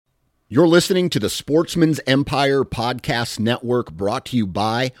You're listening to the Sportsman's Empire Podcast Network, brought to you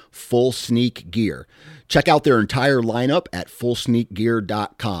by Full Sneak Gear. Check out their entire lineup at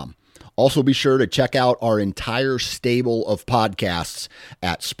fullsneakgear.com. Also be sure to check out our entire stable of podcasts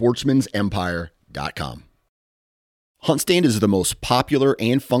at sportsmansempire.com. HuntStand is the most popular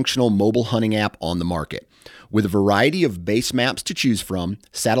and functional mobile hunting app on the market. With a variety of base maps to choose from,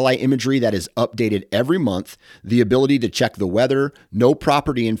 satellite imagery that is updated every month, the ability to check the weather, know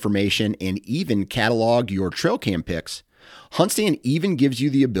property information, and even catalog your trail cam pics, HuntStand even gives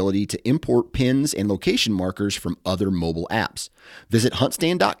you the ability to import pins and location markers from other mobile apps. Visit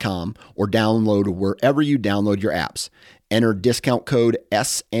huntstand.com or download wherever you download your apps. Enter discount code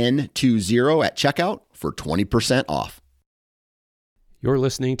SN20 at checkout for 20% off. You're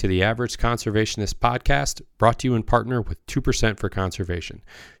listening to the Average Conservationist podcast, brought to you in partner with 2% for Conservation.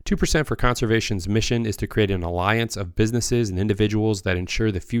 2% for Conservation's mission is to create an alliance of businesses and individuals that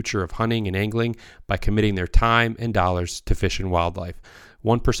ensure the future of hunting and angling by committing their time and dollars to fish and wildlife.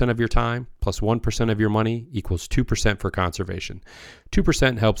 1% of your time plus 1% of your money equals 2% for conservation.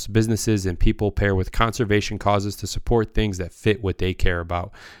 2% helps businesses and people pair with conservation causes to support things that fit what they care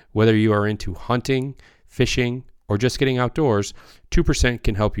about. Whether you are into hunting, fishing, or just getting outdoors, 2%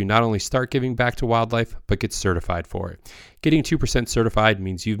 can help you not only start giving back to wildlife, but get certified for it. Getting 2% certified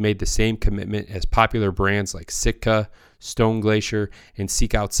means you've made the same commitment as popular brands like Sitka, Stone Glacier, and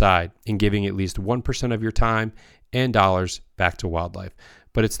Seek Outside in giving at least 1% of your time and dollars back to wildlife.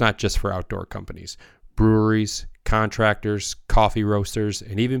 But it's not just for outdoor companies. Breweries, contractors, coffee roasters,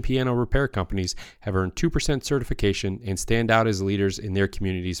 and even piano repair companies have earned 2% certification and stand out as leaders in their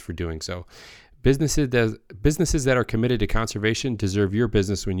communities for doing so. Businesses that are committed to conservation deserve your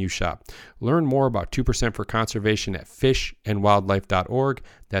business when you shop. Learn more about 2% for Conservation at fishandwildlife.org.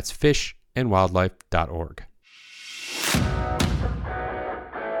 That's fishandwildlife.org.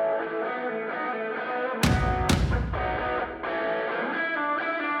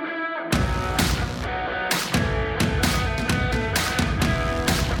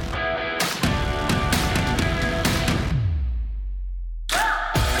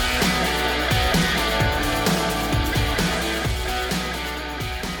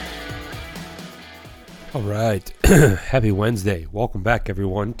 All right. Happy Wednesday. Welcome back,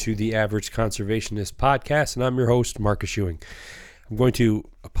 everyone, to the Average Conservationist podcast, and I'm your host, Marcus Ewing. I'm going to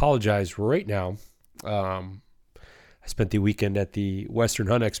apologize right now. I spent the weekend at the Western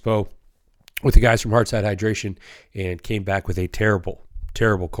Hunt Expo with the guys from Heartside Hydration and came back with a terrible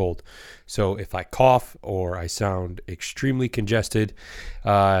cold. So if I cough or I sound extremely congested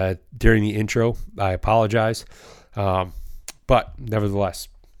during the intro, I apologize. But nevertheless,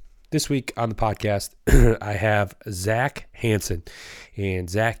 this week on the podcast, I have Zach Hanson, and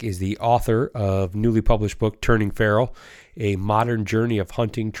Zach is the author of newly published book, Turning Feral, A Modern Journey of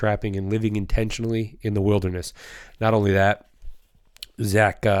Hunting, Trapping, and Living Intentionally in the Wilderness. Not only that,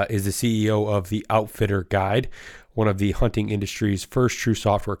 Zach is the CEO of The Outfitter Guide, one of the hunting industry's first true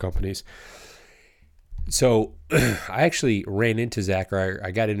software companies. So I actually ran into Zach, or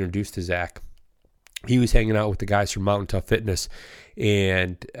I got introduced to Zach. He was hanging out with the guys from Mountain Tough Fitness,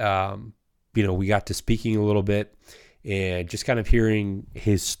 and we got to speaking a little bit and just kind of hearing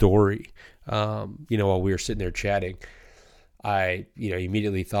his story. While we were sitting there chatting, I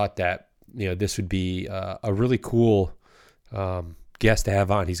immediately thought that this would be a really cool guest to have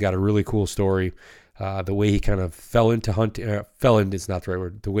on. He's got a really cool story. The way he kind of fell into hunting, it's not the right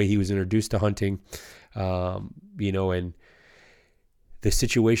word. The way he was introduced to hunting, and the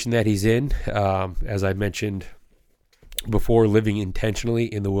situation that he's in, as I mentioned before, living intentionally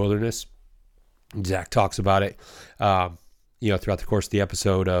in the wilderness. Zach talks about it, throughout the course of the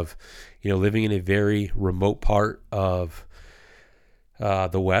episode of, living in a very remote part of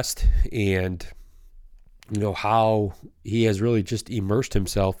the West, and, how he has really just immersed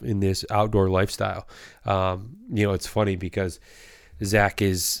himself in this outdoor lifestyle. It's funny because Zach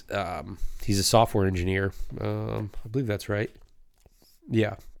is, he's a software engineer. I believe that's right.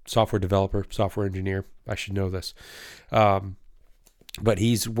 Yeah, software developer, software engineer. I should know this. But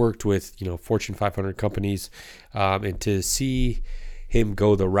he's worked with, Fortune 500 companies, and to see him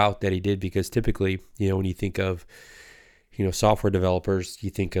go the route that he did, because typically, when you think of, software developers, you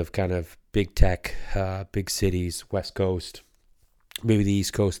think of kind of big tech, big cities, West Coast, maybe the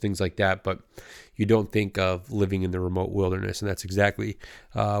East Coast, things like that. But you don't think of living in the remote wilderness. And that's exactly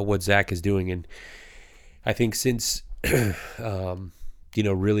what Zach is doing. And I think since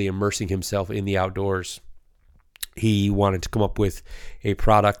really immersing himself in the outdoors, he wanted to come up with a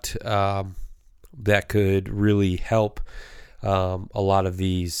product that could really help a lot of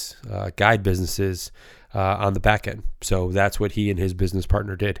these guide businesses on the back end. So that's what he and his business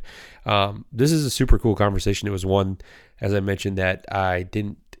partner did. This is a super cool conversation. It was one, as I mentioned, that I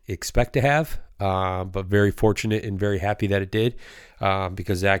didn't expect to have, but very fortunate and very happy that it did,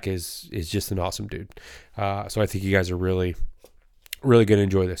 because Zach is just an awesome dude. So I think you guys are really, really going to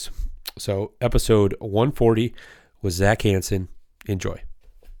enjoy this. So episode 140 with Zach Hanson. Enjoy.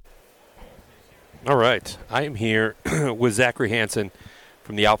 All right. I am here with Zachary Hanson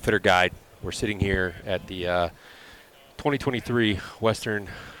from the Outfitter Guide. We're sitting here at the 2023 Western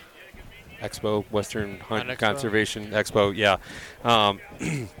Expo, Western Hunt Conservation Expo. Yeah.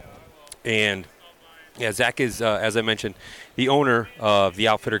 And yeah, Zach is, as I mentioned, the owner of the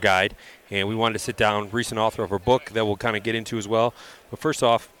Outfitter Guide, and we wanted to sit down, recent author of our book that we'll kind of get into as well. But first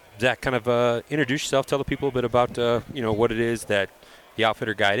off, Zach, kind of introduce yourself, tell the people a bit about what it is that the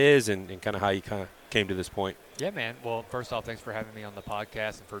Outfitter Guide is, and kind of how you kind of came to this point. Yeah, man. Well, first off, thanks for having me on the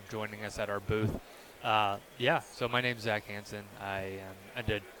podcast and for joining us at our booth. So my name's Zach Hanson. I am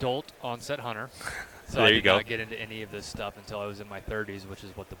an adult onset hunter. So I did not get into any of this stuff until I was in my 30s, which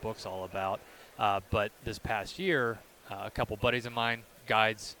is what the book's all about. But this past year, a couple buddies of mine,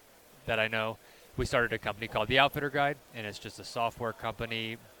 guides that I know, we started a company called the Outfitter Guide, and it's just a software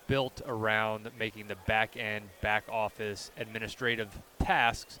company built around making the back-end, back-office administrative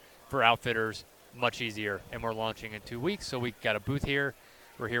tasks for outfitters much easier. And we're launching in 2 weeks, so we got a booth here.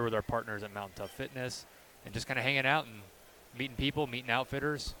 We're here with our partners at Mountain Tough Fitness and just kind of hanging out and meeting people, meeting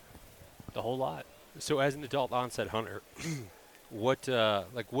outfitters, the whole lot. So as an adult onset hunter,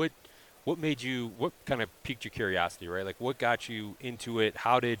 what made you, what kind of piqued your curiosity, right? Like what got you into it?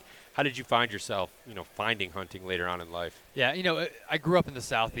 How did you find yourself, finding hunting later on in life? Yeah, I grew up in the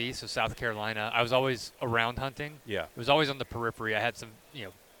Southeast, so South Carolina. I was always around hunting. Yeah. It was always on the periphery. I had some,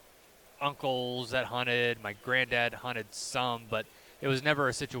 uncles that hunted. My granddad hunted some, but it was never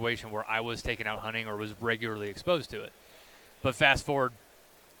a situation where I was taken out hunting or was regularly exposed to it. But fast forward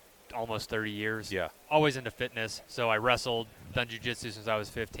almost 30 years. Yeah. Always into fitness. So I wrestled, done jiu-jitsu since I was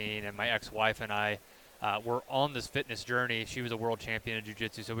 15, and my ex-wife and I were on this fitness journey. She was a world champion in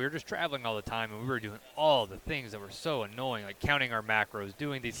jiu-jitsu, so we were just traveling all the time, and we were doing all the things that were so annoying, like counting our macros,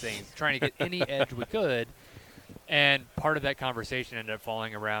 doing these things, trying to get any edge we could. And part of that conversation ended up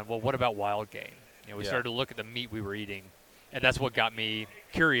falling around, well, what about wild game? We started to look at the meat we were eating, and that's what got me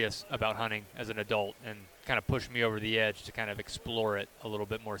curious about hunting as an adult and kind of pushed me over the edge to kind of explore it a little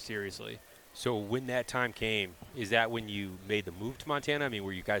bit more seriously. So when that time came, is that when you made the move to Montana? I mean,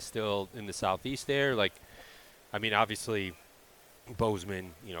 were you guys still in the Southeast there? Obviously,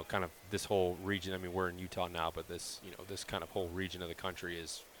 Bozeman, kind of this whole region. I mean, we're in Utah now, but this kind of whole region of the country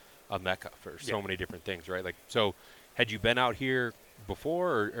is a mecca for so many different things, right? So had you been out here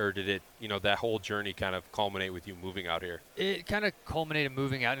before, or did it, that whole journey kind of culminate with you moving out here? It kind of culminated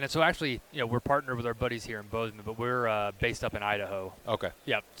moving out. And so actually, we're partnered with our buddies here in Bozeman, but we're based up in Idaho. Okay.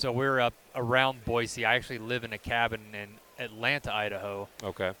 Yep. So we're up around Boise. I actually live in a cabin in Atlanta, Idaho.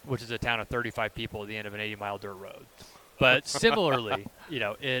 Okay. Which is a town of 35 people at the end of an 80-mile dirt road. But similarly,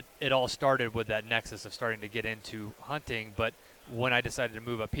 it all started with that nexus of starting to get into hunting. But when I decided to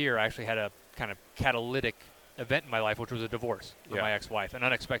move up here, I actually had a kind of catalytic event in my life, which was a divorce with my ex-wife, an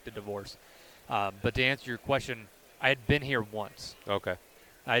unexpected divorce. But to answer your question, I had been here once. Okay.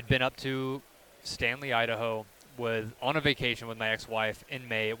 I had been up to Stanley, Idaho, on a vacation with my ex-wife in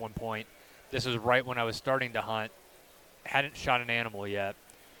May at one point. This was right when I was starting to hunt, hadn't shot an animal yet,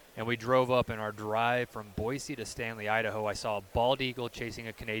 and we drove up. In our drive from Boise to Stanley, Idaho, I saw a bald eagle chasing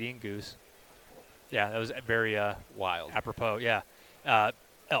a Canadian goose. Yeah, that was very wild. Apropos, yeah.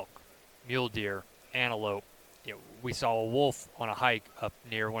 Elk, mule deer, antelope. We saw a wolf on a hike up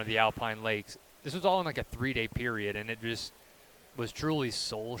near one of the alpine lakes. This was all in like a 3-day period, and it just was truly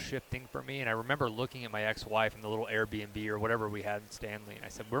soul-shifting for me. And I remember looking at my ex-wife in the little Airbnb or whatever we had in Stanley, and I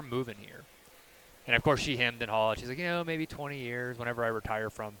said, we're moving here. And, of course, she hemmed and hawed. She's like, maybe 20 years, whenever I retire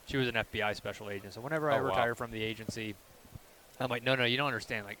from – she was an FBI special agent. So whenever I retire from the agency, I'm like, no, you don't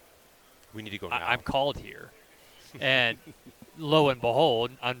understand. Like, we need to go now. I'm called here. And lo and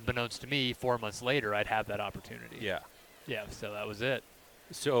behold, unbeknownst to me, 4 months later, I'd have that opportunity. Yeah. Yeah, so that was it.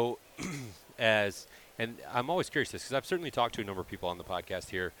 So and I'm always curious because I've certainly talked to a number of people on the podcast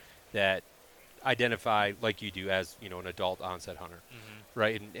here that identify, like you do, as, an adult onset hunter,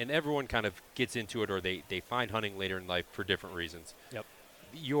 right? And everyone kind of gets into it, or they find hunting later in life for different reasons. Yep.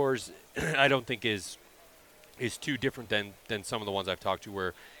 Yours, I don't think is too different than some of the ones I've talked to,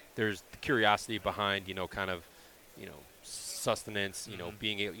 where there's the curiosity behind, sustenance,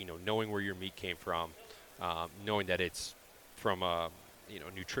 being able, knowing where your meat came from, knowing that it's from a,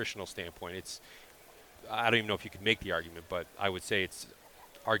 nutritional standpoint. I don't even know if you could make the argument, but I would say it's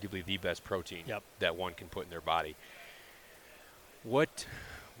arguably the best protein that one can put in their body. What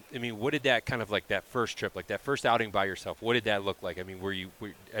did that kind of like that first trip, like that first outing by yourself, what did that look like? I mean, were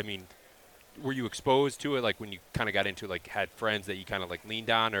you exposed to it, like when you kind of got into it, like had friends that you kind of like leaned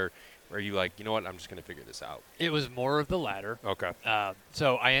on, or are you like, you know what, I'm just going to figure this out? It was more of the latter. Okay.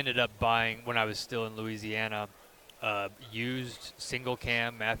 So I ended up buying, when I was still in Louisiana, used single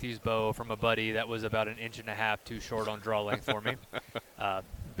cam Matthews bow from a buddy that was about 1.5 inches too short on draw length for me.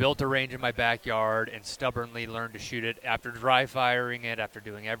 Built a range in my backyard and stubbornly learned to shoot it after dry firing it, after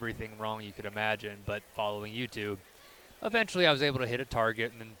doing everything wrong you could imagine, but following YouTube. Eventually I was able to hit a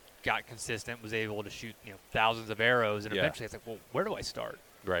target and then got consistent, was able to shoot thousands of arrows, and eventually I was like, well, where do I start?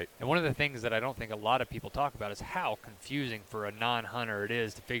 Right. And one of the things that I don't think a lot of people talk about is how confusing for a non-hunter it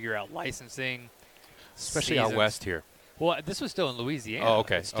is to figure out licensing, especially seasons. out west here. Well, this was still in Louisiana. Oh,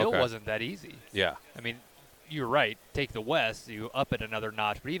 okay. It still wasn't that easy. Yeah. I mean, you're right. Take the West, you up it another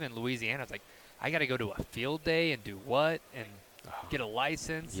notch. But even Louisiana, it's like, I got to go to a field day and do what? And get a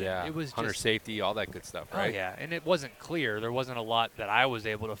license. Yeah. It was hunter just, safety, all that good stuff, right? Oh, yeah. And it wasn't clear. There wasn't a lot that I was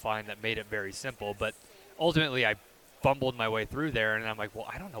able to find that made it very simple. But ultimately, I fumbled my way through there, and I'm like, well,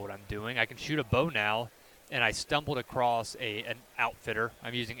 I don't know what I'm doing. I can shoot a bow now. And I stumbled across an outfitter.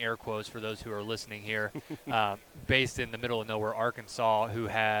 I'm using air quotes for those who are listening here, based in the middle of nowhere, Arkansas, who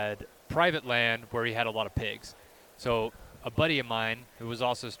had private land where he had a lot of pigs. So a buddy of mine, who was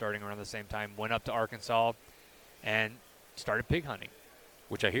also starting around the same time, went up to Arkansas and started pig hunting.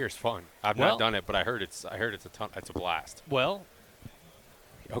 Which I hear is fun. I've not done it, but I heard it's a ton. It's a blast. Well,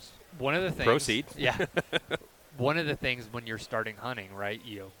 one of the things. Proceed. Yeah. One of the things when you're starting hunting, right?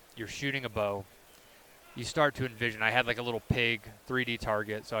 You're shooting a bow. You start to envision. I had like a little pig 3D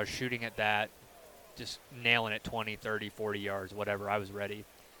target, so I was shooting at that, just nailing it 20, 30, 40 yards, whatever. I was ready.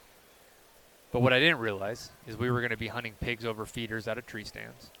 But what I didn't realize is we were going to be hunting pigs over feeders out of tree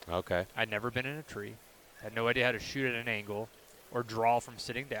stands. Okay. I'd never been in a tree. Had no idea how to shoot at an angle or draw from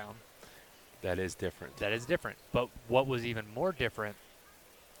sitting down. That is different. That is different. But what was even more different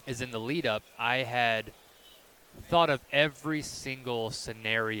is in the lead up, I had thought of every single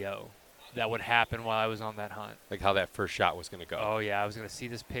scenario that would happen while I was on that hunt. Like how that first shot was going to go. Oh, yeah. I was going to see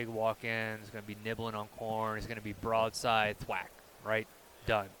this pig walk in. He's going to be nibbling on corn. He's going to be broadside, thwack, right?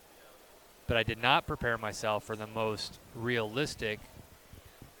 Done. But I did not prepare myself for the most realistic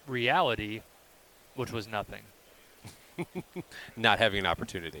reality, which was nothing. Not having an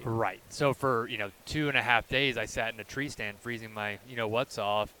opportunity. Right. So for, 2.5 days, I sat in a tree stand freezing my, what's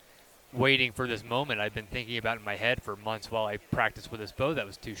off, waiting for this moment I'd been thinking about in my head for months while I practiced with this bow that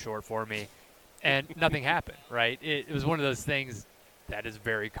was too short for me, and nothing happened, right? It was one of those things that is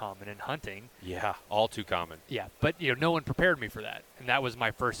very common in hunting. Yeah, all too common. Yeah, but, no one prepared me for that, and that was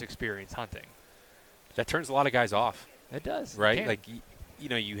my first experience hunting. That turns a lot of guys off. It does. Right? It like,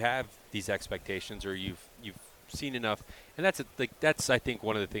 you have these expectations, or you've seen enough, and that's I think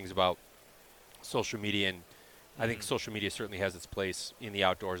one of the things about social media, and I think social media certainly has its place in the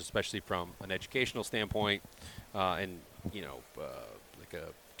outdoors, especially from an educational standpoint, and like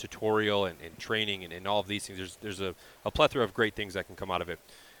a tutorial and training and all of these things. There's a plethora of great things that can come out of it.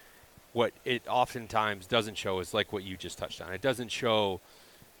 What it oftentimes doesn't show is like what you just touched on. It doesn't show,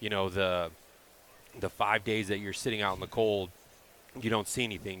 the 5 days that you're sitting out in the cold. You don't see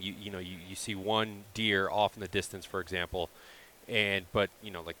anything. You see one deer off in the distance, for example, but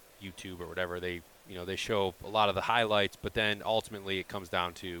like YouTube or whatever, they show a lot of the highlights, but then ultimately it comes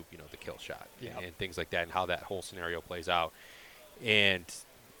down to, the kill shot and things like that, and how that whole scenario plays out. And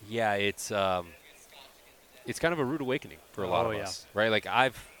yeah, it's kind of a rude awakening for a lot of us, right? Like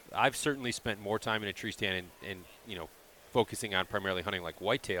I've certainly spent more time in a tree stand and focusing on primarily hunting like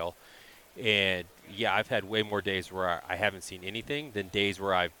whitetail. And yeah, I've had way more days where I haven't seen anything than days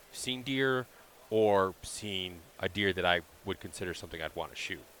where I've seen deer or seen a deer that I would consider something I'd want to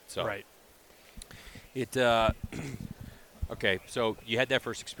shoot. So right. It okay, so you had that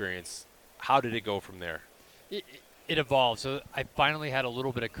first experience. How did it go from there? It evolved. So I finally had a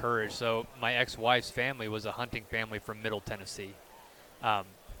little bit of courage. So my ex-wife's family was a hunting family from Middle Tennessee.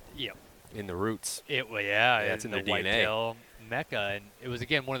 In the roots. It's in the their DNA. Whitetail Mecca, and it was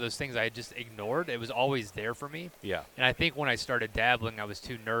again one of those things I just ignored. It was always there for me. Yeah. And I think when I started dabbling, I was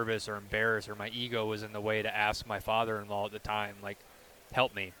too nervous or embarrassed, or my ego was in the way to ask my father-in-law at the time, like,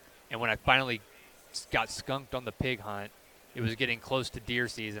 help me. And when I finally got skunked on the pig hunt, it was getting close to deer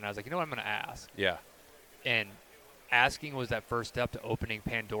season. I was like, you know what, I'm going to ask. Yeah. And asking was that first step to opening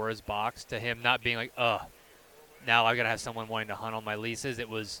Pandora's box, to him not being like, now I've got to have someone wanting to hunt on my leases. It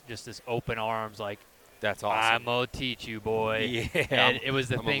was just this open arms, like, That's awesome. I'm going to teach you, boy. Yeah. And it was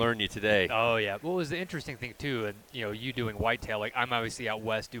the I'm thing. going to learn you today. Oh, yeah. What was the interesting thing, too, and, you doing whitetail, like I'm obviously out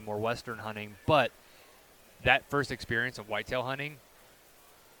west, do more western hunting, but that first experience of whitetail hunting,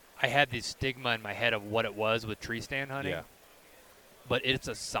 I had this stigma in my head of what it was with tree stand hunting. Yeah. But it's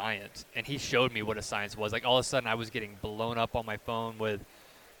a science, and he showed me what a science was. Like all of a sudden, I was getting blown up on my phone with,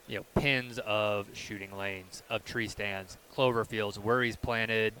 pins of shooting lanes, of tree stands, clover fields, where he's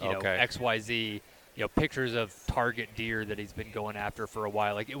planted, XYZ, pictures of target deer that he's been going after for a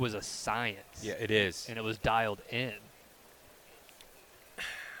while. Like it was a science. Yeah, it is. And it was dialed in.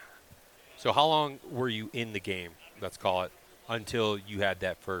 So how long were you in the game, let's call it, until you had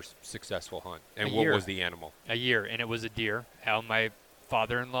that first successful hunt? And what was the animal? A year, and it was a deer on my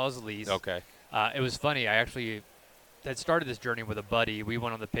father-in-law's lease. Okay. It was funny. I actually had started this journey with a buddy. We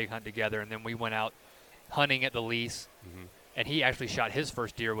went on the pig hunt together, and then we went out hunting at the lease. Mm-hmm. And he actually shot his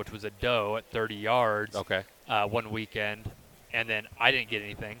first deer, which was a doe at 30 yards. Okay. One weekend, and then I didn't get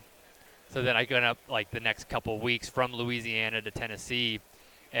anything. So then I got up like the next couple of weeks from Louisiana to Tennessee,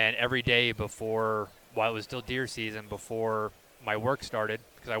 and every day before, while it was still deer season, before my work started,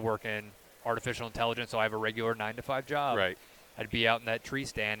 because I work in artificial intelligence, so I have a regular 9-to-5 job. Right. I'd be out in that tree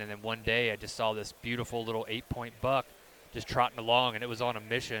stand, and then one day I just saw this beautiful little 8-point buck just trotting along, and it was on a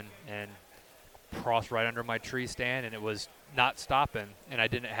mission and crossed right under my tree stand, and it was not stopping, and I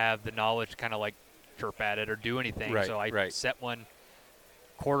didn't have the knowledge to kind of like chirp at it or do anything. Right, so I right. set one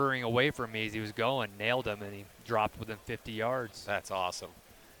quartering away from me as he was going, nailed him, and he dropped within 50 yards. That's awesome.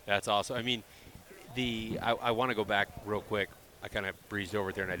 That's awesome. I mean, I want to go back real quick. I kind of breezed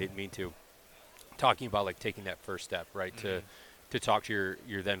over there, and I didn't mean to. Talking about like taking that first step, right? Mm-hmm. To talk to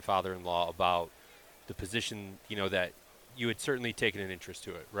your then father-in-law about the position, that you had certainly taken an interest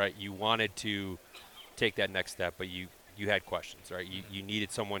to it, right? You wanted to take that next step, but you had questions, right? You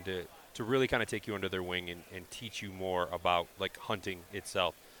needed someone to really kind of take you under their wing and teach you more about like hunting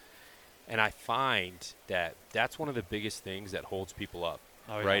itself. And I find that that's one of the biggest things that holds people up,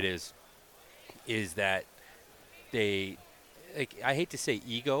 right? Is that they, like, I hate to say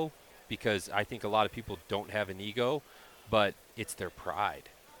ego, because I think a lot of people don't have an ego, but it's their pride,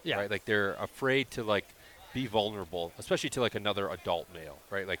 right? Like they're afraid to like be vulnerable, especially to like another adult male,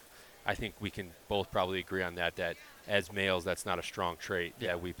 right? Like I think we can both probably agree on that as males, that's not a strong trait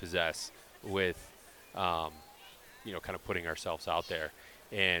that we possess with, kind of putting ourselves out there.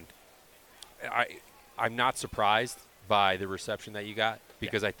 And I'm not surprised by the reception that you got,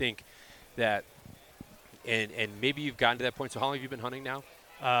 because I think that, and maybe you've gotten to that point. So how long have you been hunting now?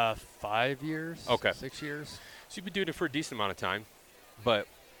 5 years. Okay. 6 years. So you've been doing it for a decent amount of time, but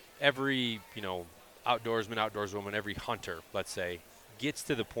every, outdoorsman, outdoorswoman, every hunter, let's say, gets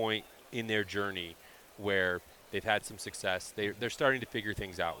to the point in their journey where they've had some success. They're starting to figure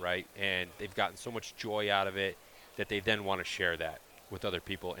things out, right? And they've gotten so much joy out of it that they then want to share that with other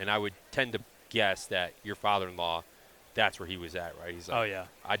people. And I would tend to guess that your father-in-law, that's where he was at, right? He's like, oh, yeah.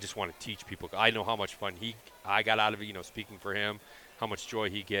 I just want to teach people. I know how much fun I got out of it, speaking for him, how much joy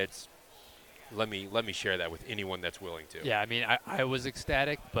he gets. Let me share that with anyone that's willing to. Yeah, I mean, I was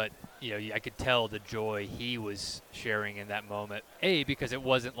ecstatic, but, I could tell the joy he was sharing in that moment. Because it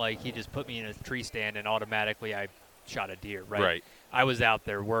wasn't like he just put me in a tree stand and automatically I shot a deer, right? Right. I was out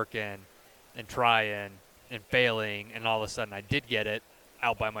there working and trying and failing, and all of a sudden I did get it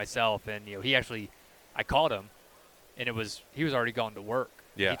out by myself. And, I called him, and he was already gone to work.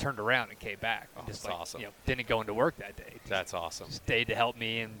 Yeah. He turned around and came back. Oh, just that's awesome. Didn't go into work that day. That's awesome. Stayed to help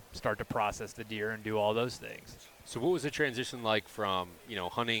me and start to process the deer and do all those things. So what was the transition like from,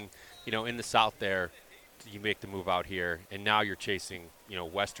 hunting, in the South there, you make the move out here, and now you're chasing,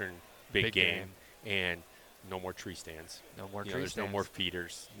 Western big game and no more tree stands. No more tree there's stands. No more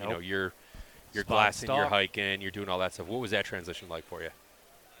feeders. Nope. You're Spot glassing, stock. you're hiking, you're doing all that stuff. What was that transition like for you?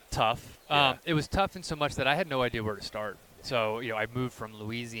 Tough. Yeah. It was tough in so much that I had no idea where to start. So, I moved from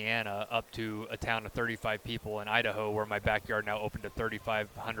Louisiana up to a town of 35 people in Idaho, where my backyard now opened to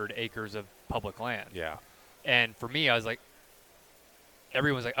 3,500 acres of public land. Yeah. And for me, I was like,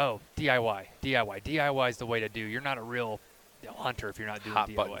 everyone's like, oh, DIY. DIY is the way to do. You're not a real hunter if you're not doing Hot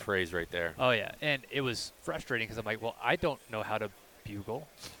DIY. button phrase right there. Oh, yeah. And it was frustrating because I'm like, well, I don't know how to bugle.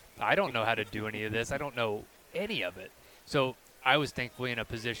 I don't know how to do any of this. I don't know any of it. So I was thankfully in a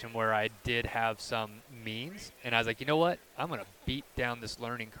position where I did have some means, and I was like, you know what? I'm going to beat down this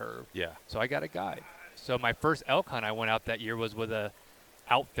learning curve. Yeah. So I got a guide. So my first elk hunt I went out that year was with a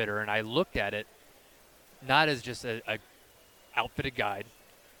outfitter, and I looked at it not as just a outfitted guide,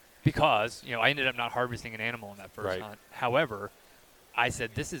 because, I ended up not harvesting an animal in that first hunt. However, I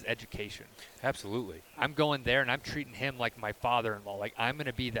said, this is education. Absolutely. I'm going there, and I'm treating him like my father-in-law. Like, I'm going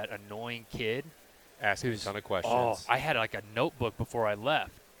to be that annoying kid Asking a ton of questions. Oh, I had like a notebook before I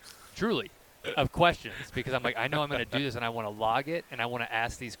left, truly, of questions, because I'm like, I know I'm going to do this, and I want to log it, and I want to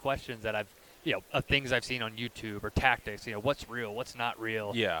ask these questions that of things I've seen on YouTube or tactics, what's real, what's not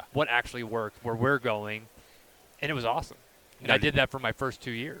real, what actually worked, where we're going, and it was awesome. And I did that for my first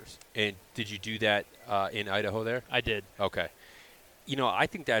 2 years. And did you do that in Idaho there? I did. Okay. I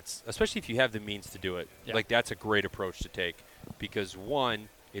think that's, especially if you have the means to do it, like that's a great approach to take, because one,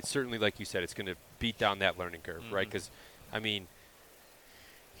 it's certainly, like you said, it's going to beat down that learning curve, right? Because,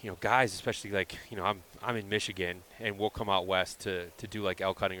 guys, especially like, I'm in Michigan, and we'll come out west to do like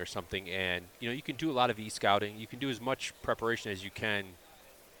elk hunting or something, and, you can do a lot of e-scouting. You can do as much preparation as you can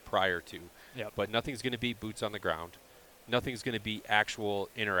prior to. Yep. But nothing's going to be boots on the ground. Nothing's going to be actual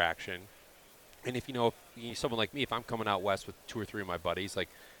interaction. And if someone like me, if I'm coming out west with 2 or 3 of my buddies, like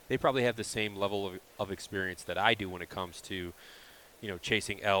they probably have the same level of experience that I do when it comes to,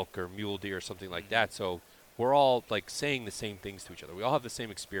 chasing elk or mule deer or something like that. So we're all like saying the same things to each other. We all have the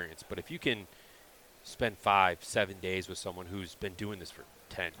same experience. But if you can spend 5-7 days with someone who's been doing this for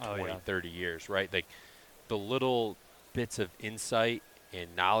 10, 20, 30 years, right? Like the little bits of insight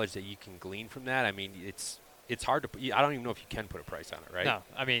and knowledge that you can glean from that, it's hard to I don't even know if you can put a price on it, right?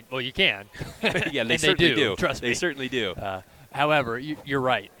 No, well, you can. Yeah, they certainly do. Trust me. They certainly do. However, you're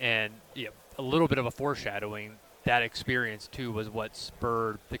right. And a little bit of a foreshadowing, that experience, too, was what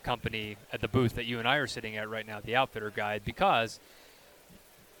spurred the company at the booth that you and I are sitting at right now, the Outfitter Guide, because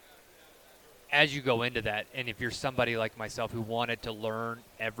as you go into that, and if you're somebody like myself who wanted to learn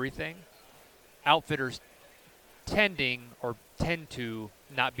everything, outfitters tend to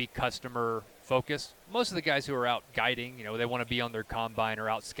not be customer focused. Most of the guys who are out guiding, they want to be on their combine or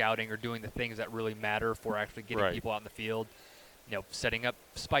out scouting or doing the things that really matter for actually getting people out in the field, setting up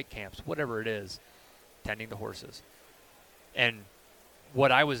spike camps, whatever it is, tending the horses. And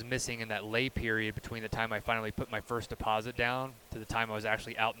what I was missing in that lay period between the time I finally put my first deposit down to the time I was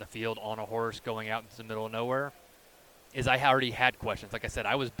actually out in the field on a horse going out into the middle of nowhere is I already had questions. Like I said,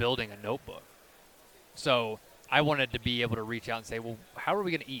 I was building a notebook. So I wanted to be able to reach out and say, well, how are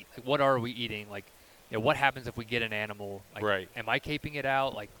we going to eat? Like, what are we eating? Like, what happens if we get an animal? Like, am I caping it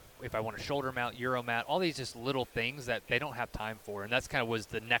out? Like, if I want to shoulder mount, Euro mount, all these just little things that they don't have time for. And that's kind of was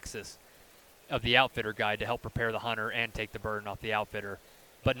the nexus of the Outfitter Guide to help prepare the hunter and take the burden off the outfitter.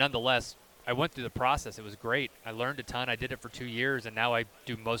 But nonetheless, I went through the process. It was great. I learned a ton. I did it for 2 years, and now I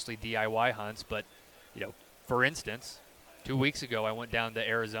do mostly DIY hunts. But, for instance, 2 weeks ago I went down to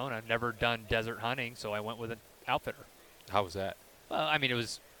Arizona. I've never done desert hunting, so I went with an outfitter. How was that? Well, it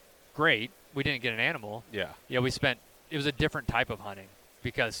was great. We didn't get an animal. Yeah. It was a different type of hunting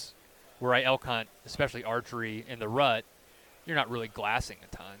because where I elk hunt, especially archery in the rut, you're not really glassing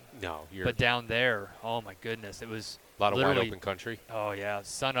a ton. No. But down there, oh my goodness, it was a lot of wide open country. Oh, yeah.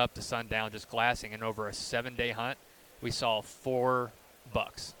 Sun up to sundown, just glassing. And over a 7-day hunt, we saw 4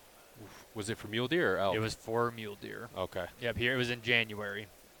 bucks. Was it for mule deer or elk? It was for mule deer. Okay. Yep, here it was in January.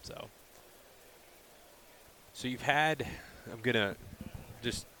 So you've had, I'm going to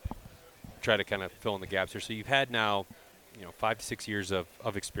just try to kind of fill in the gaps here. So you've had now, 5 to 6 years of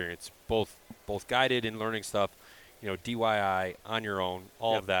experience, both guided and learning stuff, DIY, on your own,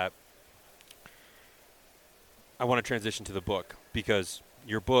 all of that. I want to transition to the book because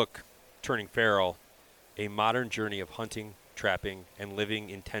your book, Turning Feral, A Modern Journey of Hunting, Trapping, and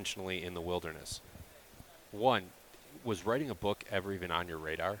Living Intentionally in the Wilderness. One, was writing a book ever even on your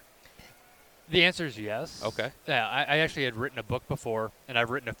radar? The answer is yes. Okay. Yeah, I actually had written a book before, and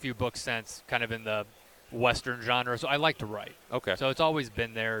I've written a few books since, kind of in the Western genre, so I like to write. Okay. So it's always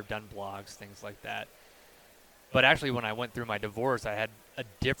been there, done blogs, things like that. But actually, when I went through my divorce, I had a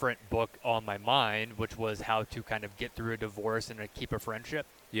different book on my mind, which was how to kind of get through a divorce and to keep a friendship.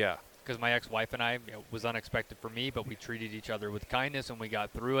 Yeah. Because my ex-wife and I, it was unexpected for me, but we treated each other with kindness and we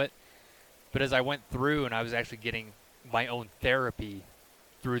got through it. But as I went through and I was actually getting my own therapy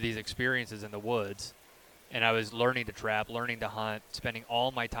through these experiences in the woods, and I was learning to trap, learning to hunt, spending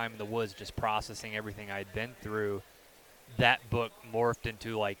all my time in the woods just processing everything I'd been through, that book morphed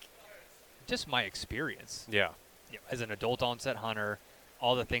into like just my experience. Yeah. As an adult onset hunter,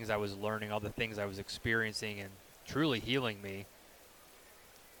 all the things I was learning, all the things I was experiencing and truly healing me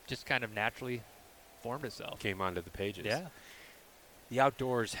just kind of naturally formed itself. Came onto the pages. Yeah. The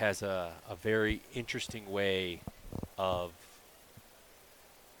outdoors has a very interesting way of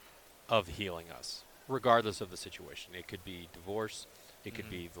healing us, regardless of the situation. It could be divorce. It could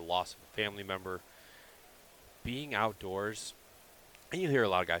be the loss of a family member. Being outdoors, and you hear a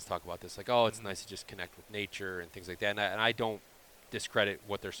lot of guys talk about this, like, oh, it's nice to just connect with nature and things like that. And I don't discredit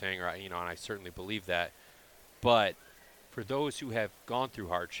what they're saying, or and I certainly believe that. But for those who have gone through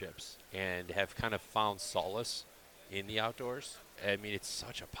hardships and have kind of found solace in the outdoors, I mean, it's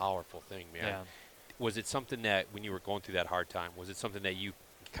such a powerful thing, man. Yeah. Was it something that when you were going through that hard time, was it something that you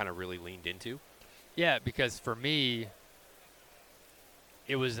kind of really leaned into? Yeah, because for me,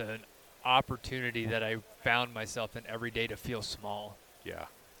 it was an opportunity that I found myself in every day to feel small. Yeah.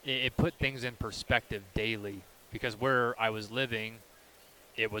 It put things in perspective daily, because where I was living,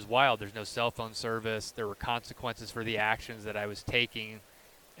 it was wild. There's no cell phone service. There were consequences for the actions that I was taking,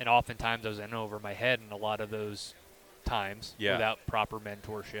 and oftentimes I was in over my head in a lot of those times without proper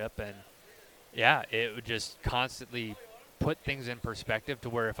mentorship. And yeah, it would just constantly put things in perspective to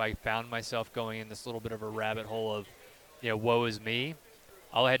where if I found myself going in this little bit of a rabbit hole of, woe is me,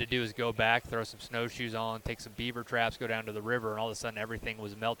 all I had to do was go back, throw some snowshoes on, take some beaver traps, go down to the river, and all of a sudden everything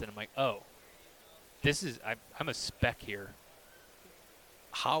was melting. I'm like, oh, I'm a speck here.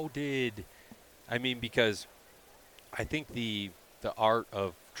 Because I think the art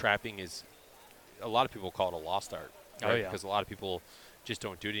of trapping is, a lot of people call it a lost art. Right? Oh, yeah. Because a lot of people just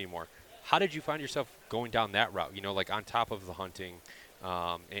don't do it anymore. How did you find yourself going down that route? Like on top of the hunting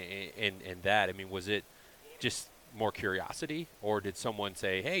and that, I mean, was it just more curiosity, or did someone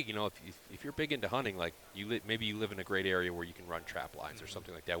say, hey, if you're big into hunting, like maybe you live in a great area where you can run trap lines or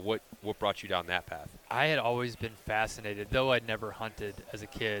something like that? What brought you down that path? I had always been fascinated, though I'd never hunted as a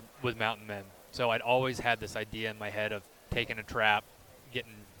kid, with mountain men. So I'd always had this idea in my head of taking a trap,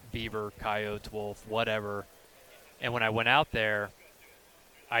 getting beaver, coyotes, wolf, whatever. And when I went out there,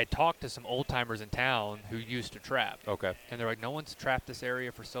 I talked to some old timers in town who used to trap. Okay. And they're like, no one's trapped this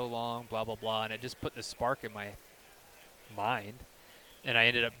area for so long, blah, blah, blah. And it just put this spark in my mind. And I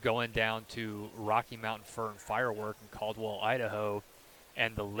ended up going down to Rocky Mountain Fur and Firework in Caldwell, Idaho.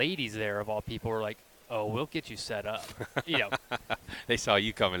 And the ladies there, of all people, were like, oh, we'll get you set up. They saw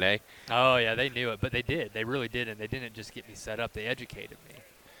you coming, eh? Oh, yeah, they knew it. But they did. They really did. And they didn't just get me set up. They educated me.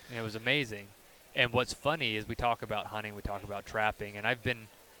 And it was amazing. And what's funny is we talk about hunting, we talk about trapping. And I've been,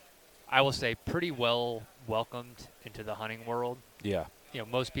 I will say, pretty well welcomed into the hunting world. Yeah.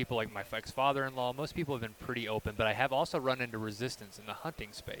 Most people, like my ex-father-in-law, most people have been pretty open. But I have also run into resistance in the hunting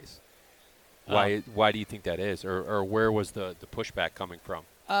space. Why do you think that is? Or where was the pushback coming from?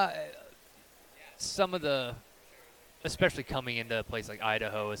 Some of the, especially coming into a place like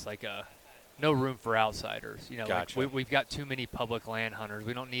Idaho, it's like no room for outsiders. Gotcha. Like we've got too many public land hunters.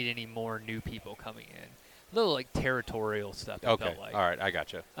 We don't need any more new people coming in. A little like territorial stuff. Okay. Felt like. All right. I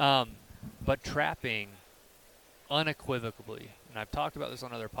gotcha. But trapping, unequivocally, and I've talked about this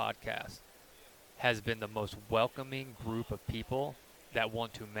on other podcasts, has been the most welcoming group of people that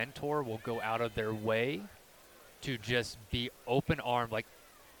want to mentor, will go out of their way to just be open-armed, like,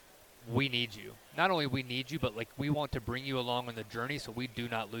 we need you. Not only we need you, but, like, we want to bring you along on the journey so we do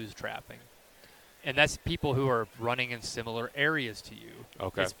not lose trapping. And that's people who are running in similar areas to you.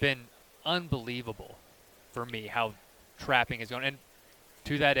 Okay. It's been unbelievable for me how trapping is going. And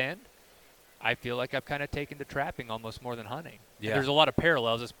to that end, I feel like I've kind of taken to trapping almost more than hunting. Yeah. And there's a lot of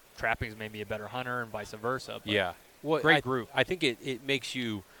parallels. This trapping has made me a better hunter and vice versa. Yeah. Well, great group. I think it makes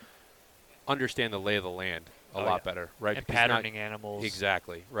you understand the lay of the land a lot better, right? And patterning animals.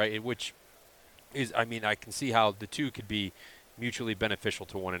 Exactly, right? Which is, I mean, I can see how the two could be mutually beneficial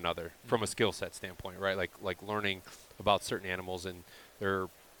to one another from a skill set standpoint, right? Like learning about certain animals and their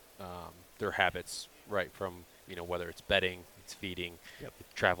habits, right? From whether it's bedding, it's feeding,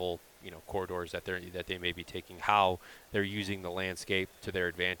 travel, corridors that they may be taking, how they're using the landscape to their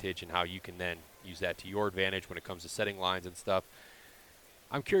advantage, and how you can then use that to your advantage when it comes to setting lines and stuff.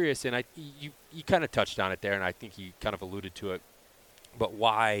 I'm curious, and you kind of touched on it there, and I think you kind of alluded to it, but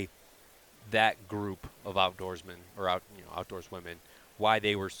why that group of outdoorsmen or outdoors women, why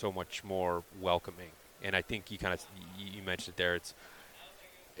they were so much more welcoming? And I think you mentioned it there. It's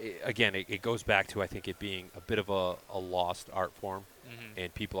again, it goes back to, I think, it being a bit of a lost art form,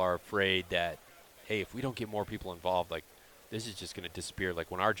 and people are afraid that, hey, if we don't get more people involved, like, this is just going to disappear. Like,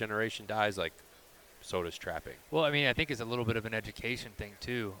 when our generation dies, like, so does trapping. Well, I mean, I think it's a little bit of an education thing,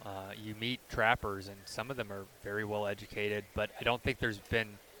 too. You meet trappers, and some of them are very well educated, but I don't think there's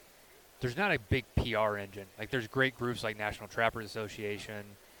not a big PR engine. Like, there's great groups like National Trappers Association,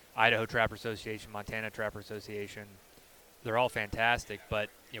 Idaho Trapper Association, Montana Trapper Association. They're all fantastic, but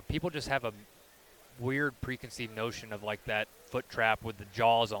people just have a weird preconceived notion of like that foot trap with the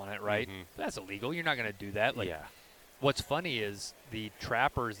jaws on it, right? That's illegal. You're not going to do that. Like, what's funny is the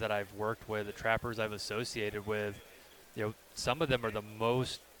trappers that I've worked with, the trappers I've associated with, some of them are the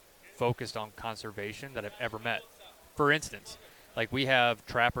most focused on conservation that I've ever met. For instance, like, we have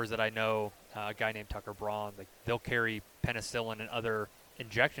trappers that I know, a guy named Tucker Braun, like, they'll carry penicillin and other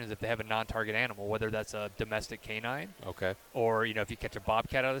injections if they have a non-target animal, whether that's a domestic canine. Okay. Or, if you catch a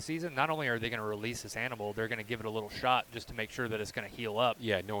bobcat out of the season, not only are they going to release this animal, they're going to give it a little shot just to make sure that it's going to heal up.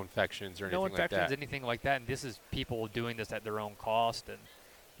 Yeah, no infections or anything like that. No infections, anything like that. And this is people doing this at their own cost and,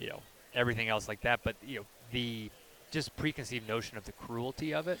 everything else like that. But, the just preconceived notion of the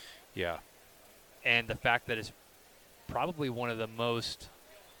cruelty of it. Yeah. And the fact that it's probably one of the most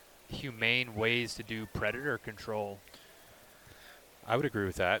humane ways to do predator control. I would agree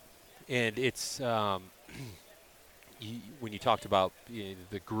with that. And it's when you talked about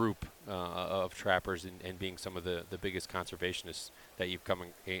the group of trappers and being some of the biggest conservationists that you've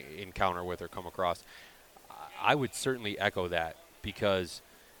encounter with or come across, I would certainly echo that, because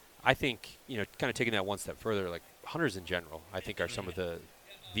I think, kind of taking that one step further, like hunters in general, I think are some of the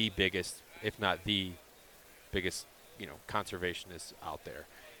biggest, if not the biggest, conservationists out there.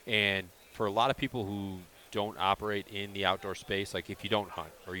 And for a lot of people who don't operate in the outdoor space, like if you don't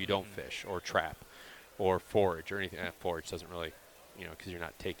hunt or you don't fish or trap or forage or anything, forage doesn't really, because you're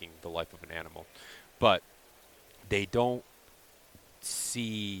not taking the life of an animal, but they don't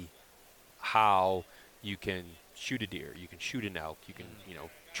see how you can shoot a deer, you can shoot an elk, you can,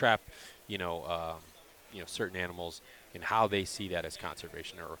 trap, certain animals, and how they see that as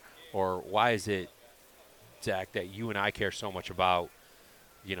conservation, or why is it, Zach, that you and I care so much about,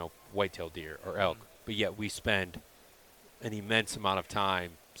 white-tailed deer or elk, but yet we spend an immense amount of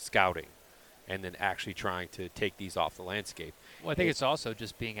time scouting and then actually trying to take these off the landscape. Well, I think it's also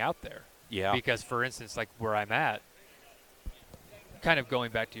just being out there. Yeah. Because, for instance, like where I'm at, kind of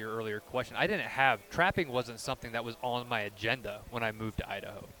going back to your earlier question, trapping wasn't something that was on my agenda when I moved to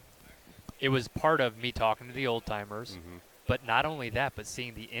Idaho. It was part of me talking to the old-timers, but not only that, but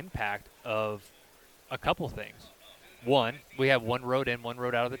seeing the impact of a couple things. One, we have one road in, one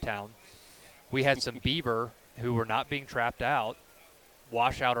road out of the town. We had some beaver who were not being trapped out,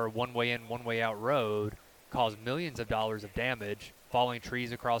 wash out our one-way in, one-way out road, cause millions of dollars of damage, falling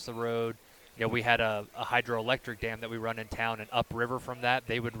trees across the road. We had a hydroelectric dam that we run in town, and upriver from that,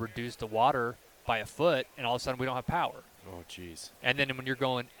 they would reduce the water by a foot, and all of a sudden we don't have power. Oh, jeez. And then when you're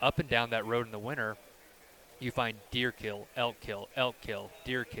going up and down that road in the winter, you find deer kill, elk kill,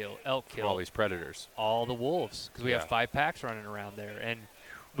 deer kill, elk kill. All these predators. All the wolves, because we have 5 packs running around there. And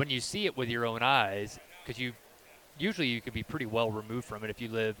when you see it with your own eyes, because usually you could be pretty well removed from it if you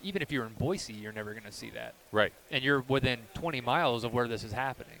live, even if you're in Boise, you're never going to see that. Right. And you're within 20 miles of where this is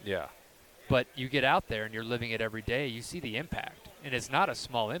happening. Yeah. But you get out there and you're living it every day, you see the impact. And it's not a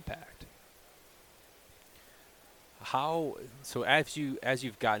small impact. So as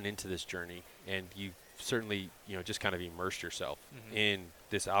you've gotten into this journey, and you've certainly, just kind of immersed yourself in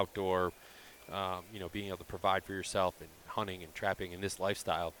this outdoor, being able to provide for yourself and hunting and trapping in this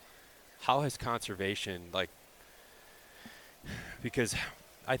lifestyle, how has conservation, because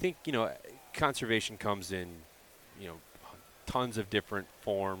I think, conservation comes in, tons of different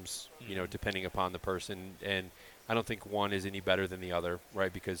forms, depending upon the person. And I don't think one is any better than the other,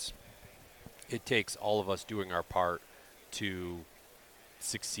 right? Because it takes all of us doing our part to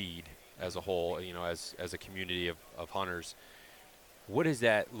succeed as a whole, as a community of hunters. What does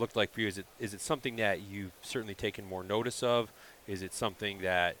that look like for you? Is it something that you've certainly taken more notice of? Is it something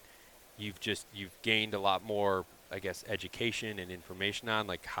that you've gained a lot more, I guess, education and information on?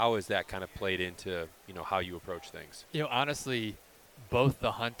 Like, how has that kind of played into, how you approach things? Honestly, both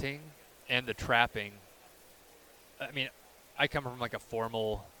the hunting and the trapping, I mean, I come from like a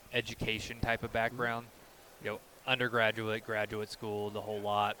formal education type of background, undergraduate, graduate school, the whole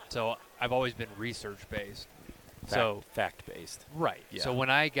lot. So I've always been research-based. Fact-based. Right. Yeah. So when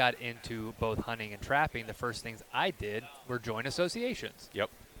I got into both hunting and trapping, the first things I did were join associations. Yep.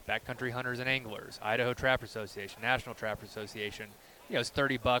 Backcountry Hunters and Anglers, Idaho Trapper Association, National Trapper Association. It's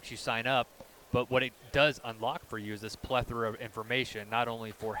 $30, you sign up. But what it does unlock for you is this plethora of information, not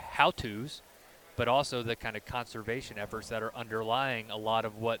only for how-tos, but also the kind of conservation efforts that are underlying a lot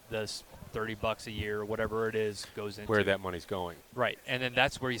of what this $30 a year or whatever it is goes into. Where that money's going. Right. And then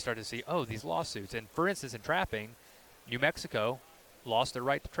that's where you start to see, these lawsuits. And for instance, in trapping, New Mexico lost their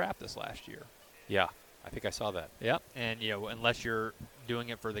right to trap this last year. Yeah, I think I saw that. Yep. And, unless you're doing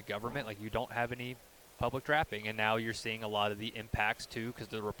it for the government, you don't have any public trapping. And now you're seeing a lot of the impacts, too, because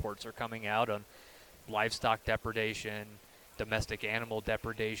the reports are coming out on livestock depredation, domestic animal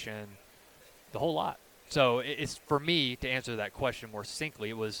depredation, the whole lot. So it's, for me, to answer that question more succinctly,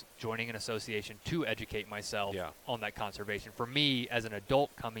 it was joining an association to educate myself on that conservation. For me, as an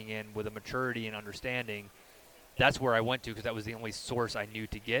adult coming in with a maturity and understanding, that's where I went to, because that was the only source I knew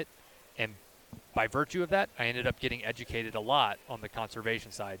to get. And by virtue of that, I ended up getting educated a lot on the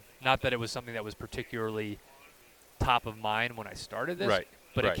conservation side. Not that it was something that was particularly top of mind when I started this. Right.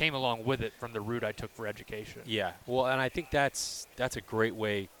 But it came along with it from the route I took for education. Yeah. Well, and I think that's a great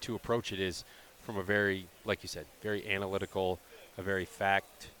way to approach it, is from a very, like you said, very analytical, a very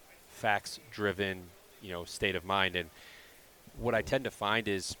facts-driven, state of mind. And what I tend to find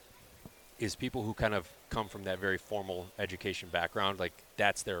is people who kind of come from that very formal education background, like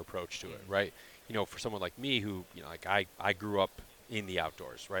that's their approach to it, right? For someone like me who, like I grew up in the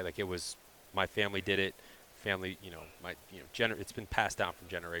outdoors, right? Like it was, my family did it, it's been passed down from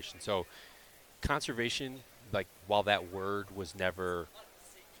generation. So conservation, like while that word was never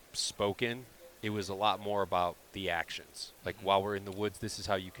spoken, it was a lot more about the actions. Like while we're in the woods, this is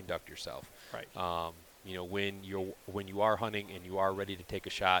how you conduct yourself. Right. When you are hunting and you are ready to take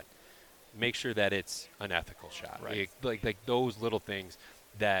a shot, make sure that it's an ethical shot. Right. Like those little things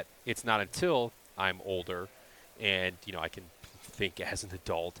that it's not until I'm older and, I can think as an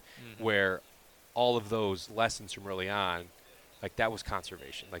adult where all of those lessons from early on, like that was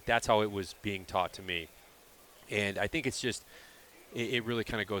conservation. Like that's how it was being taught to me. And I think it's just, it really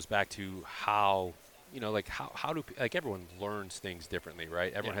kind of goes back to how, how do, like everyone learns things differently,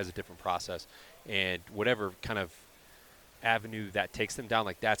 right? Everyone has a different process, and whatever kind of avenue that takes them down,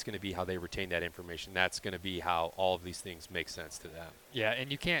 like that's going to be how they retain that information. That's going to be how all of these things make sense to them. Yeah, and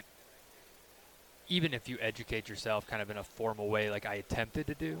you can't, even if you educate yourself kind of in a formal way like I attempted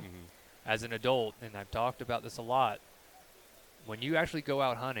to do as an adult, and I've talked about this a lot, when you actually go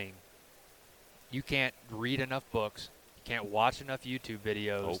out hunting, you can't read enough books, you can't watch enough YouTube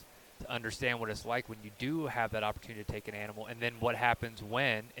videos to understand what it's like when you do have that opportunity to take an animal, and then what happens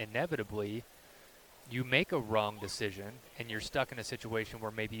when, inevitably, you make a wrong decision and you're stuck in a situation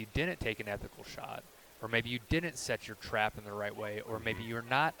where maybe you didn't take an ethical shot, or maybe you didn't set your trap in the right way, or maybe you're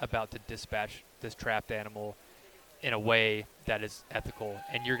not about to dispatch this trapped animal in a way that is ethical,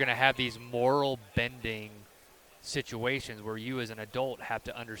 and you're going to have these moral bending situations where you as an adult have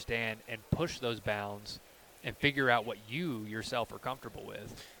to understand and push those bounds and figure out what you yourself are comfortable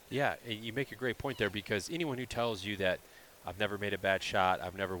with. Yeah, you make a great point there, because anyone who tells you that I've never made a bad shot,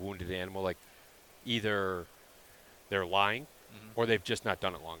 I've never wounded an animal, like either they're lying or they've just not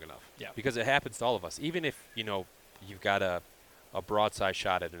done it long enough. Yeah. Because it happens to all of us. Even if, you've got a broadside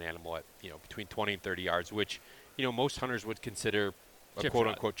shot at an animal at, between 20 and 30 yards, which, most hunters would consider a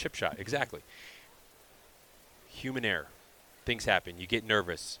quote-unquote chip shot. Exactly. Human error. Things happen. You get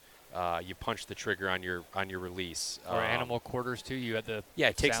nervous. You punch the trigger on your release. Or animal quarters to you at the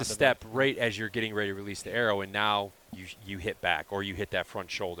it takes a step right as you're getting ready to release the arrow, and now you hit back, or you hit that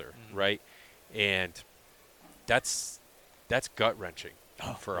front shoulder, right? And that's gut-wrenching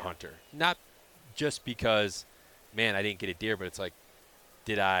for a hunter. Not just because, man, I didn't get a deer, but it's like,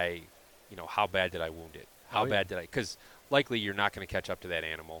 did I, how bad did I wound it? How bad did I? Because likely you're not going to catch up to that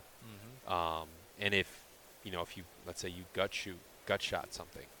animal. And if you, let's say you gut shot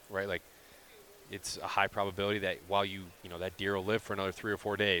something, right? Like, it's a high probability that while that deer will live for another 3 or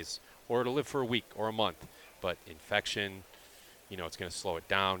 4 days, or it'll live for a week or a month. But infection, it's going to slow it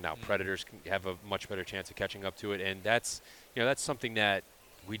down. Now predators can have a much better chance of catching up to it, and that's something that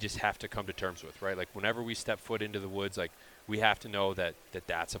we just have to come to terms with, right? Like whenever we step foot into the woods, like we have to know that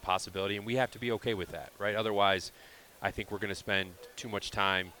that's a possibility, and we have to be okay with that, right? Otherwise, I think we're going to spend too much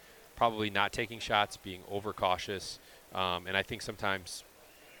time probably not taking shots, being overcautious, and I think sometimes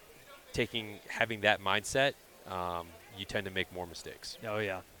having that mindset, you tend to make more mistakes. Oh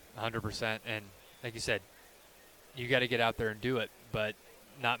yeah, 100%. And like you said, you got to get out there and do it, but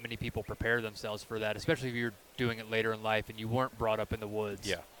not many people prepare themselves for that, especially if you're doing it later in life and you weren't brought up in the woods.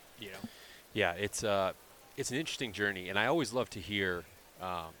 Yeah. Yeah, it's an interesting journey, and I always love to hear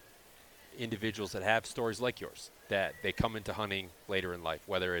individuals that have stories like yours, that they come into hunting later in life,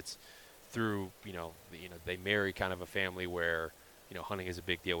 whether it's through, they marry kind of a family where, hunting is a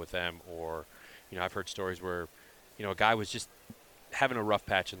big deal with them, or, I've heard stories where, a guy was just having a rough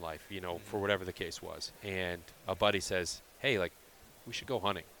patch in life, for whatever the case was. And a buddy says, hey, like, we should go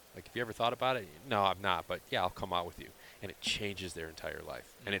hunting. Like, have you ever thought about it? No, I'm not, but yeah, I'll come out with you. And it changes their entire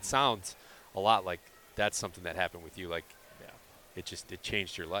life. And it sounds a lot like that's something that happened with you. Like, it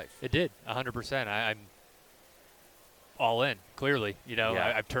changed your life. It did, 100%. I'm all in, clearly.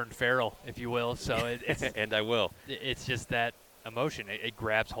 I've turned feral, if you will. So it's and I will. It's just that emotion. It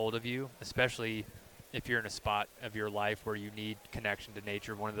grabs hold of you, especially if you're in a spot of your life where you need connection to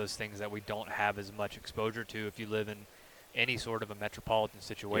nature, one of those things that we don't have as much exposure to if you live in any sort of a metropolitan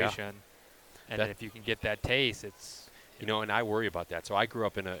situation. And then if you can get that taste, it's... and I worry about that. So I grew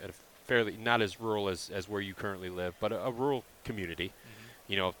up in a fairly, not as rural as where you currently live, but a rural community,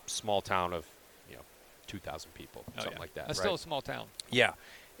 small town of, 2,000 people, something like that. That's still a small town. Yeah.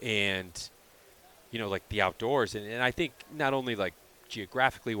 And like the outdoors. And I think not only like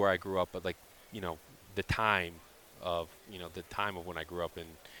geographically where I grew up, but like, the time of when I grew up in,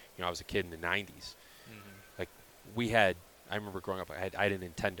 I was a kid in the 90s. Like I remember growing up, I had a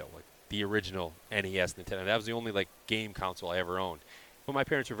Nintendo, like the original NES Nintendo. That was the only like game console I ever owned. But my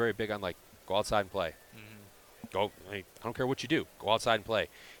parents were very big on like, go outside and play. I don't care what you do, go outside and play.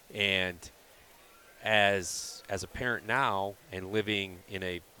 And as a parent now and living in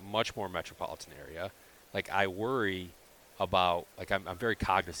a much more metropolitan area, like I worry about, like I'm very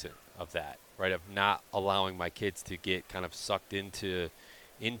cognizant of that, right? Of not allowing my kids to get kind of sucked into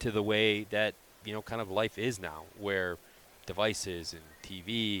the way that, kind of life is now, where devices and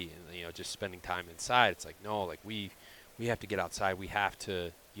TV and, just spending time inside. It's like, no, like we have to get outside. You have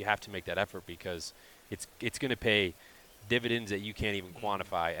to make that effort, because it's going to pay dividends that you can't even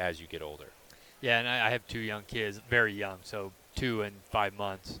quantify as you get older. Yeah, and I have 2 young kids, very young, so 2 and 5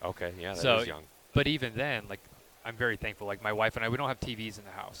 months. Okay, yeah, that is young. But even then, like, I'm very thankful. Like, my wife and I, we don't have TVs in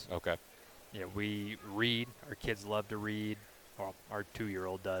the house. Okay. We read. Our kids love to read. Well, our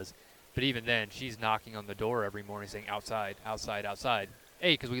 2-year-old does. But even then, she's knocking on the door every morning saying, outside, outside, outside.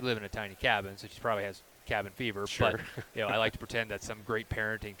 Because we live in a tiny cabin, so she probably has cabin fever. Sure. But, I like to pretend that's some great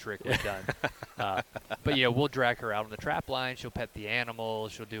parenting trick we've done. But, we'll drag her out on the trap line. She'll pet the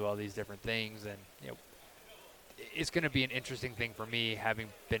animals. She'll do all these different things. And, it's going to be an interesting thing for me, having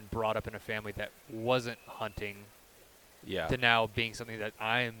been brought up in a family that wasn't hunting, to now being something that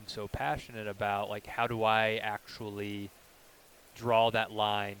I'm so passionate about. Like, how do I actually draw that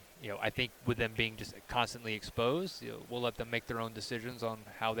line? I think with them being just constantly exposed, we'll let them make their own decisions on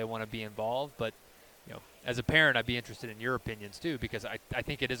how they want to be involved. But, as a parent, I'd be interested in your opinions too, because I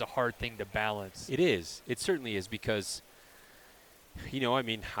think it is a hard thing to balance. It is. It certainly is, because,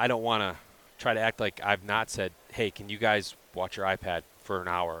 I don't want to try to act like I've not said, hey, can you guys watch your iPad for an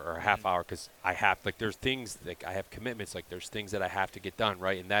hour or a half hour? Because I have, like, there's things, like, I have commitments, like, there's things that I have to get done,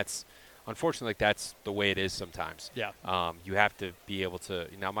 right? And that's, unfortunately, like, that's the way it is sometimes. Yeah. You have to be able to,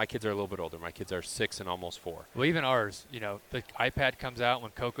 now my kids are a little bit older. My kids are 6 and almost 4. Well, even ours, the iPad comes out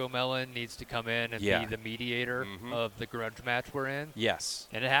when Coco Melon needs to come in and be the mediator of the grudge match we're in. Yes.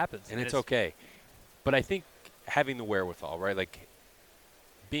 And it happens. And it's okay. But I think having the wherewithal, right, like,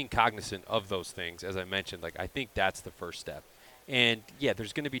 being cognizant of those things, as I mentioned, like, I think that's the first step. And, yeah,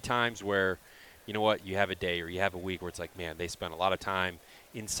 there's going to be times where, you have a day or you have a week where it's like, man, they spend a lot of time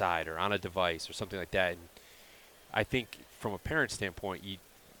inside or on a device or something like that. And I think from a parent standpoint, you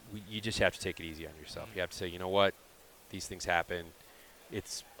just have to take it easy on yourself. You have to say, you know what, these things happen.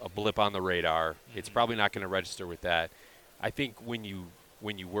 It's a blip on the radar. It's probably not going to register with that. I think when you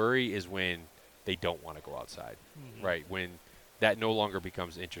worry is when they don't want to go outside, right? When that no longer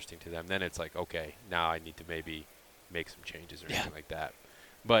becomes interesting to them, then it's like, okay, now I need to maybe make some changes or anything like that.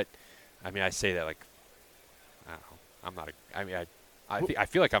 But, I say that like, I don't know. I'm not I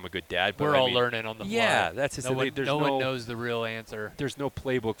feel like I'm a good dad. But we're all learning on the fly. Yeah, that's just no one knows the real answer. There's no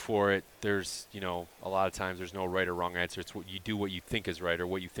playbook for it. There's, a lot of times there's no right or wrong answer. It's what you do, what you think is right or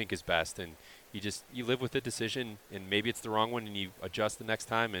what you think is best, and you live with the decision. And maybe it's the wrong one, and you adjust the next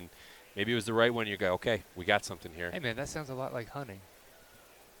time. And maybe it was the right one. And you go, okay, we got something here. Hey man, that sounds a lot like hunting.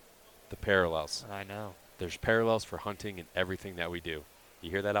 The parallels. I know. There's parallels for hunting in everything that we do.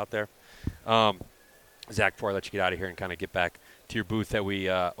 You hear that out there? Zach, before I let you get out of here and kind of get back to your booth that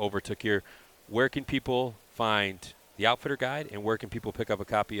we overtook here, where can people find the Outfitter Guide, and where can people pick up a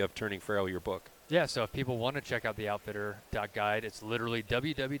copy of Turning Feral, your book? Yeah, so if people want to check out the Outfitter.guide, it's literally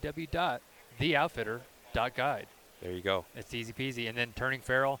www.theoutfitter.guide. There you go. It's easy peasy. And then Turning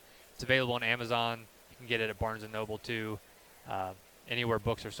Feral, it's available on Amazon. You can get it at Barnes & Noble too. Anywhere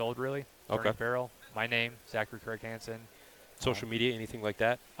books are sold, really. Turning Feral. My name, Zachary Craig Hanson. Social media, anything like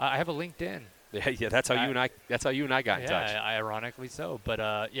that? I have a LinkedIn. Yeah, that's how you and I got in touch. Yeah, ironically so. But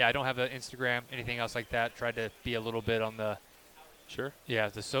I don't have an Instagram, anything else like that. Tried to be a little bit on the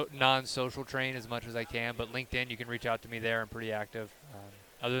the non-social train as much as I can. But LinkedIn, you can reach out to me there. I'm pretty active.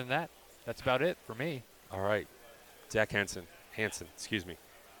 Other than that, that's about it for me. All right, Zach Hanson, excuse me.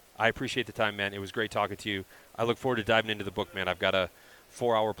 I appreciate the time, man. It was great talking to you. I look forward to diving into the book, man. I've got a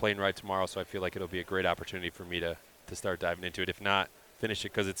 4-hour plane ride tomorrow, so I feel like it'll be a great opportunity for me to start diving into it. If not, finish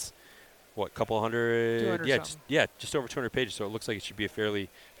it, because it's what, couple hundred? Just over 200 pages. So it looks like it should be a fairly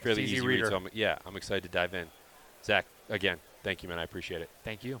easy read. So I'm excited to dive in. Zach, again, thank you, man. I appreciate it.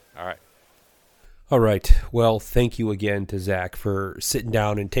 Thank you. All right. Well, thank you again to Zach for sitting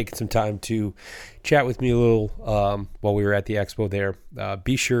down and taking some time to chat with me a little while we were at the expo there.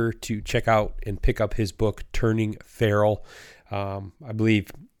 Be sure to check out and pick up his book, Turning Feral. I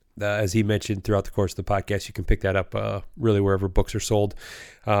believe, as he mentioned throughout the course of the podcast, you can pick that up really wherever books are sold.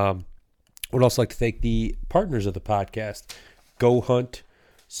 would also like to thank the partners of the podcast, Go Hunt,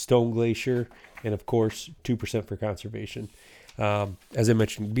 Stone Glacier, and of course, 2% for Conservation. As I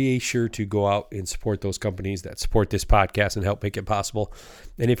mentioned, be sure to go out and support those companies that support this podcast and help make it possible.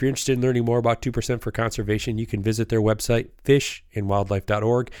 And if you're interested in learning more about 2% for Conservation, you can visit their website,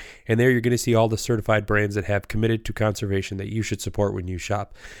 fishandwildlife.org. And there you're going to see all the certified brands that have committed to conservation that you should support when you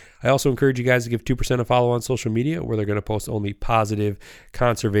shop. I also encourage you guys to give 2% a follow on social media, where they're going to post only positive,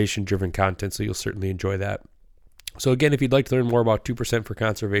 conservation-driven content, so you'll certainly enjoy that. So again, if you'd like to learn more about 2% for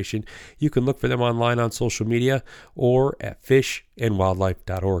Conservation, you can look for them online on social media or at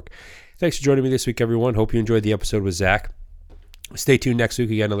fishandwildlife.org. Thanks for joining me this week, everyone. Hope you enjoyed the episode with Zach. Stay tuned next week.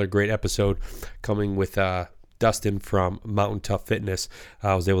 We got another great episode coming with Dustin from Mountain Tough Fitness.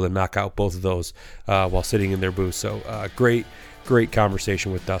 I was able to knock out both of those while sitting in their booth. So great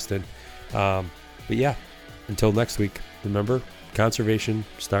conversation with Dustin. But yeah, until next week, remember, conservation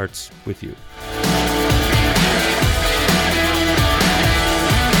starts with you.